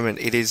 at the moment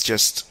it is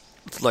just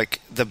like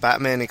the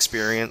Batman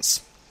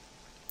experience,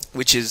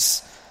 which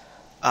is,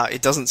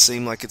 it doesn't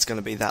seem like it's going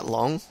to be that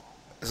long.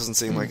 It doesn't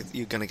seem like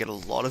you're going to get a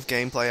lot of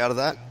gameplay out of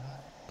that.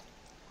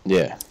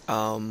 Yeah.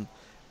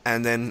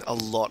 And then a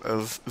lot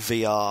of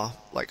VR,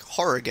 like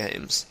horror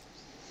games,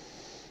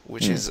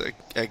 which is a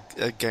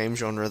game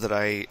genre that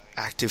I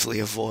actively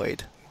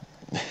avoid.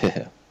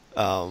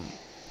 So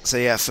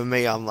yeah, for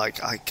me, I'm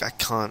like, I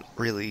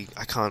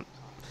can't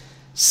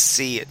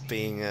see it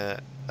being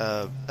a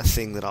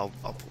thing that I'll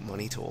put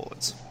money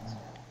towards.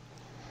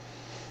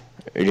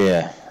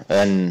 Yeah,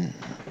 and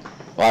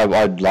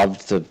I'd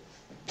love to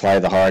play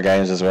the horror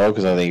games as well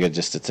because I think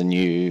it's a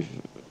new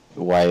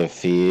way of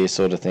fear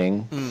sort of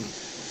thing.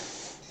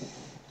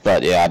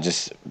 But yeah,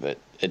 the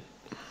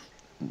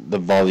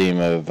volume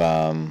of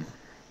the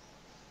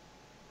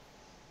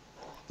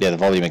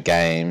volume of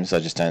games, I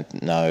just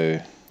don't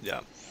know. Yeah.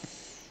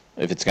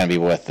 If it's going to be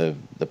worth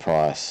the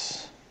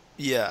price.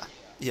 Yeah.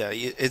 Yeah,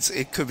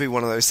 it could be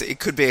one of those. It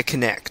could be a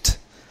Kinect.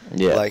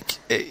 Yeah. Like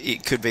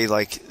it could be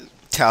like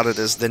touted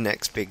as the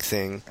next big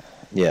thing.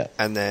 Yeah.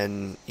 And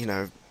then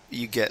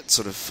you get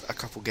sort of a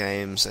couple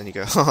games and you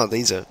go, oh,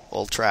 these are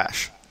all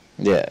trash.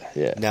 Yeah.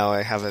 Yeah. Now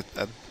I have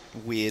a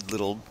weird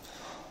little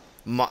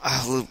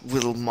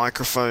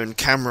microphone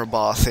camera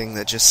bar thing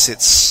that just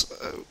sits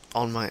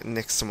on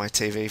next to my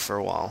TV for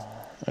a while.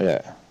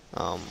 Yeah.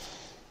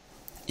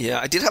 Yeah,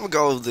 I did have a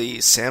go of the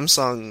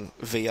Samsung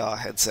VR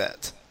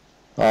headset.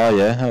 Oh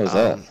yeah, how was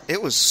that?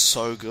 It was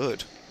so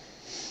good.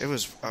 It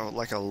was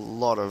like a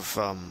lot of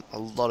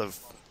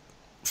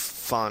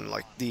fun.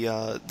 Like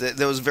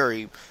there was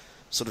very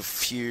sort of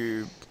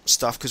few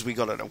stuff because we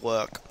got it at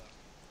work.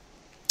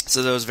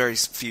 So there was very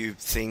few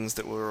things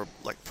that were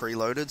like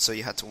preloaded, so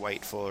you had to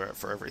wait for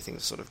everything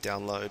to sort of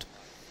download.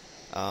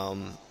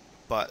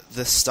 But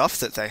the stuff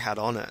that they had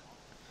on it,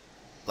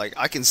 like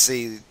I can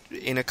see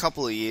in a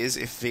couple of years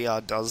if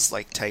VR does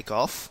like take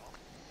off,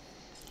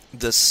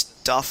 the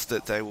stuff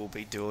that they will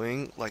be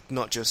doing, like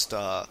not just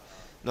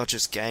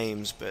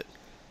games, but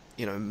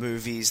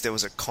movies. There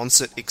was a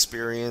concert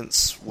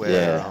experience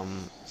where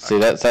see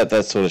that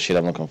sort of shit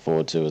I'm looking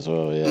forward to as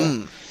well.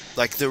 Yeah.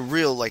 Like the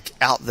real like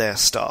out there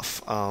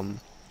stuff. Like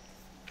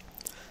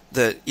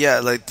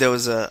there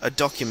was a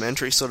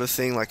documentary sort of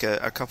thing, like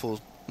a couple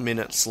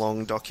minutes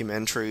long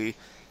documentary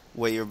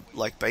where you're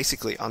like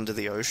basically under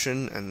the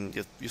ocean and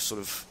you're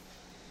sort of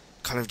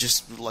kind of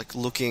just like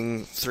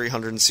looking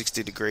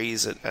 360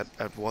 degrees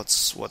at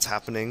what's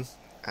happening,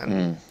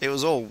 and it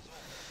was all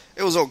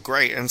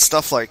great, and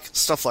stuff like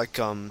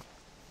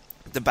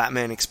the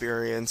Batman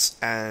experience,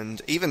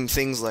 and even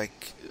things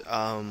like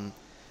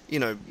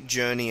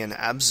Journey and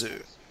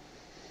Abzu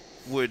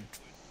would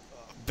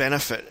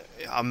benefit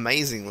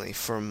amazingly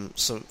from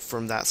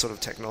that sort of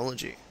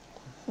technology.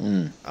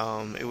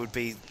 It would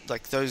be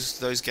like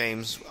those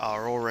games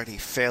are already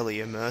fairly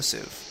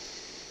immersive.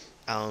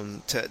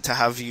 To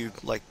have you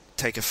like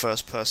take a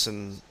first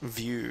person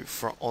view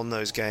on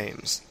those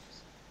games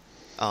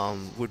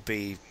would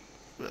be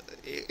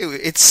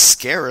it's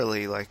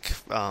scarily like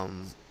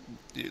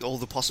all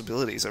the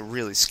possibilities are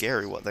really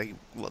scary what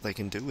they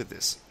can do with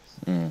this.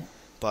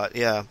 But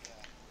yeah,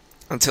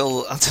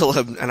 until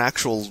an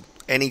actual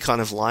any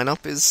kind of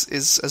lineup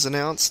is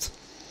announced.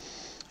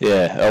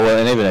 Yeah, well,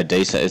 and even a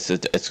decent it's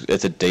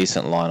a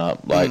decent lineup.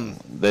 Like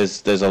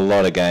there's a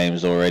lot of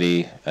games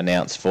already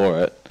announced for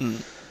it,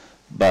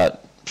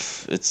 but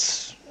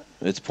it's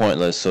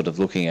pointless sort of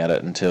looking at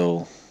it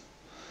until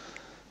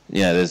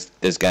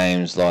there's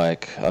games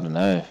like I don't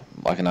know,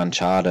 like an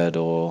Uncharted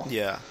or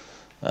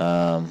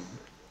I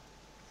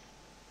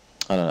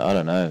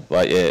don't know.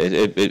 Like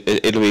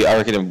it'll be I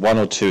reckon 1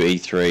 or 2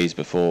 E3s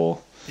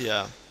before.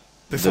 Yeah.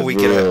 Before we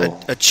get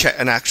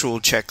an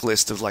actual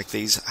checklist of like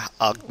these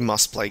are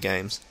must-play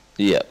games.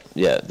 Yeah.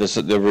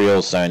 The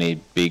real Sony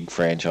big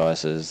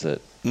franchises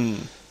that,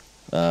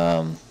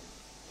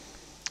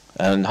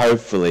 and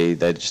hopefully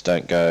they just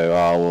don't go,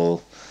 oh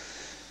well,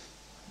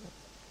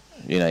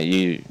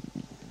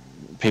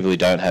 people who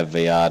don't have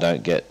VR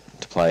don't get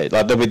to play it.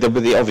 Like there'll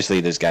be obviously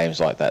there's games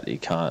like that you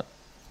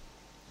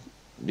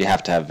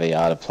have to have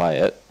VR to play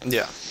it.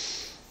 Yeah.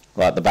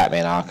 Like the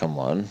Batman Arkham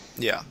one.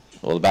 Yeah.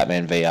 Or the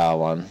Batman VR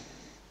one.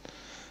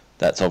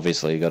 That's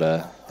obviously got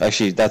a...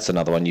 Actually, that's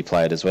another one you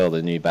played as well,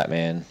 the new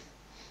Batman.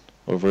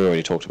 Or have we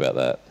already talked about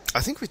that? I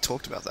think we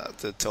talked about that,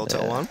 the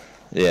Telltale one.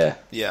 Yeah.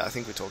 Yeah, I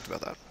think we talked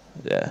about that.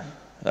 Yeah.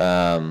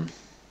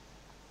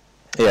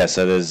 Yeah,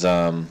 so there's...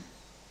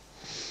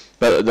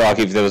 But like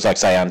if there was like,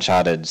 say,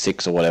 Uncharted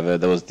 6 or whatever,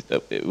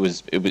 it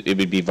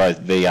would be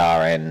both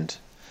VR and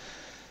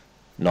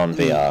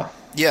non-VR.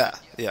 Yeah.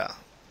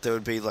 There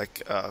would be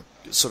like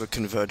sort of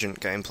convergent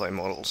gameplay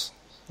models.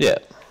 Yeah.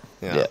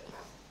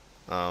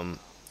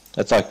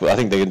 That's like I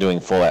think they're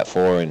doing Fallout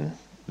 4 in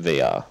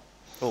VR.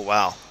 Oh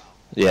wow!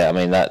 Yeah, I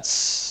mean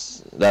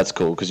that's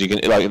cool because you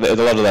can like a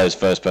lot of those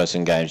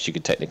first-person games you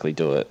could technically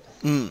do it.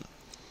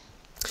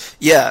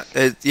 Yeah,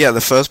 the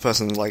first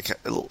person like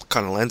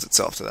kind of lends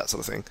itself to that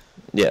sort of thing.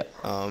 Yeah.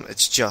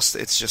 It's just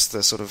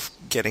the sort of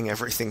getting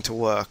everything to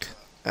work,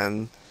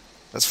 and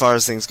as far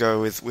as things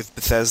go with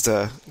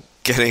Bethesda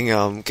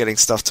getting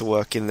stuff to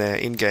work in their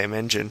in-game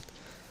engine.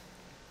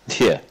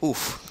 Yeah.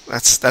 Oof,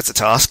 that's a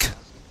task.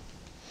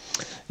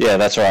 Yeah,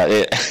 that's right.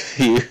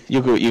 Yeah.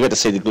 You get to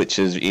see the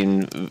glitches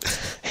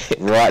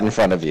right in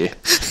front of you.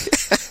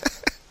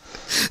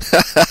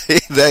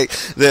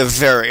 They're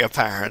very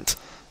apparent.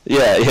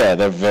 Yeah,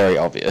 they're very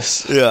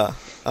obvious. Yeah.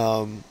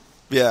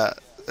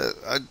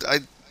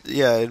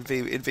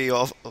 It'd be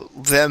off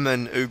them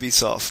and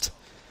Ubisoft.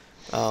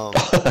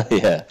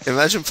 Yeah.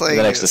 Imagine playing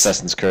the next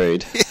Assassin's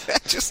Creed. Yeah,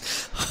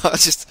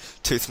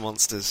 just tooth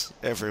monsters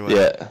everywhere.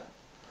 Yeah.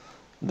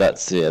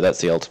 That's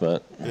the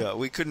ultimate. Yeah,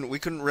 we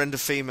couldn't render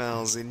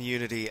females in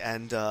Unity,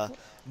 and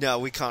no,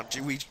 we can't.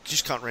 We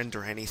just can't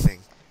render anything.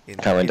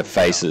 Can't render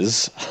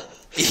faces.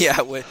 Yeah,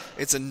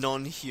 it's a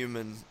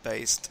non-human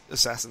based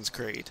Assassin's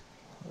Creed.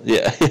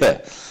 Yeah.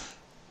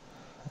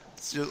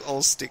 It's just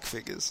all stick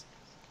figures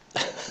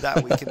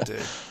that we can do.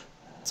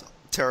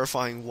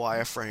 terrifying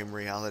wireframe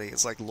reality.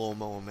 It's like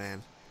Lawnmower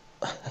Man.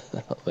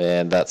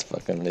 Man, that's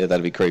fucking... Yeah,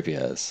 that'd be creepy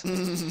as.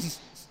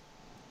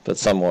 But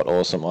somewhat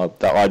awesome. I'd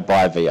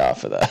buy VR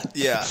for that.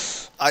 Yeah.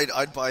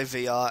 I'd buy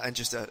VR and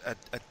just a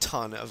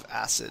ton of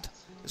acid.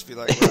 Just be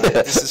like, right,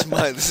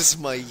 this is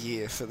my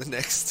year for the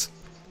next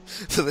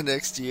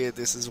year.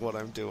 This is what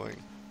I'm doing.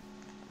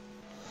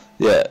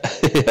 Yeah,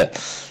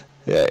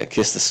 yeah.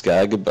 Kiss the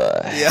sky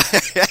goodbye. Yeah.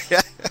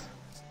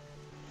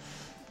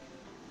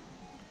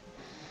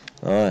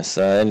 Nice.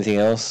 Anything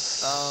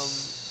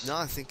else? No,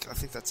 I think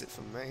that's it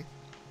from me.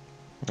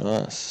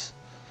 Nice.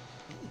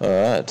 All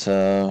right.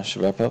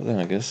 Should wrap up then,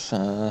 I guess.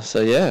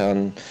 So yeah,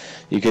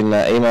 you can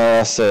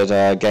email us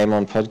at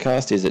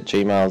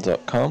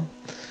gameonpodcast@gmail.com.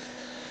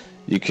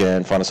 You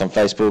can find us on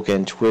Facebook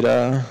and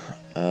Twitter,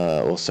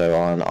 also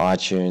on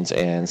iTunes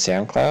and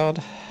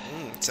SoundCloud.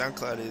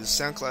 SoundCloud is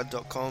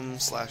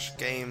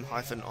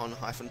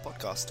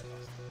soundcloud.com/game-on-podcast.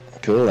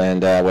 Cool,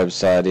 and our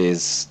website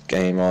is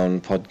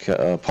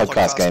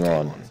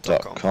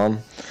podcastgameon.com.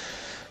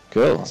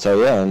 Cool,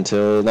 so yeah,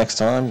 until next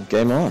time,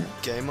 game on.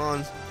 Game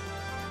on.